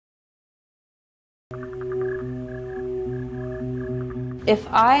If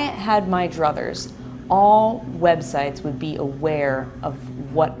I had my druthers, all websites would be aware of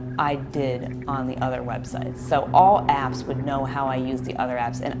what I did on the other websites. So all apps would know how I use the other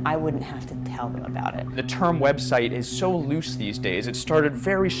apps, and I wouldn't have to tell them about it. The term website is so loose these days. It started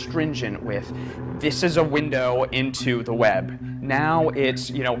very stringent with, this is a window into the web. Now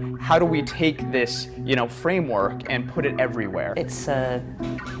it's, how do we take this, framework and put it everywhere? It's a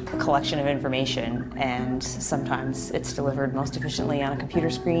collection of information, and sometimes it's delivered most efficiently on a computer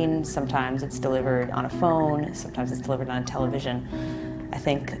screen, sometimes it's delivered on a phone, sometimes it's delivered on television. I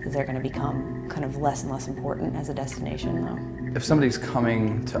think they're going to become kind of less and less important as a destination, though. If somebody's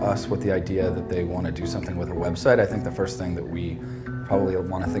coming to us with the idea that they want to do something with a website, I think the first thing that we probably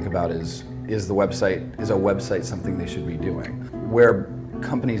want to think about is a website something they should be doing? Where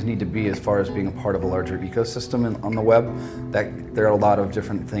companies need to be as far as being a part of a larger ecosystem on the web, that there are a lot of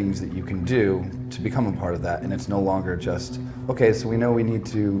different things that you can do to become a part of that, and it's no longer just, okay, so we know we need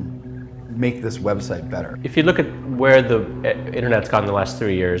to make this website better. If you look at where the internet's gone in the last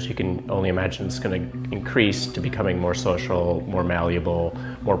 3 years, you can only imagine it's going to increase to becoming more social, more malleable,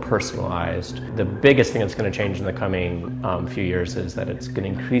 more personalized. The biggest thing that's going to change in the coming few years is that it's going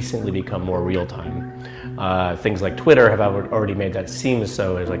to increasingly become more real-time. Things like Twitter have already made that seem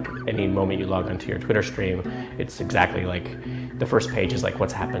so. It's like any moment you log onto your Twitter stream, it's exactly like the first page is like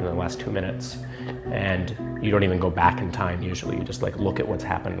what's happened in the last 2 minutes. And you don't even go back in time usually. You just like look at what's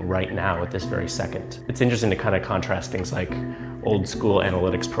happening right now at this very second. It's interesting to kind of contrast things like old school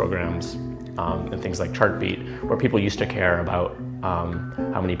analytics programs and things like Chartbeat, where people used to care about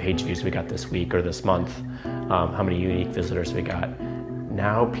how many page views we got this week or this month, how many unique visitors we got.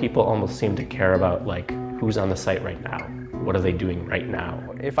 Now people almost seem to care about like who's on the site right now. What are they doing right now?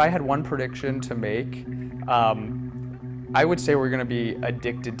 If I had one prediction to make, I would say we're going to be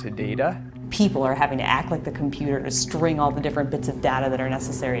addicted to data. People are having to act like the computer to string all the different bits of data that are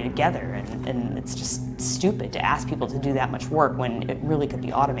necessary together, and it's just stupid to ask people to do that much work when it really could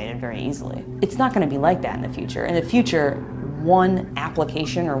be automated very easily. It's not going to be like that in the future. In the future, one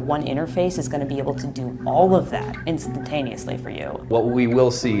application or one interface is going to be able to do all of that instantaneously for you. What we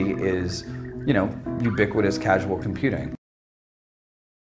will see is, ubiquitous casual computing.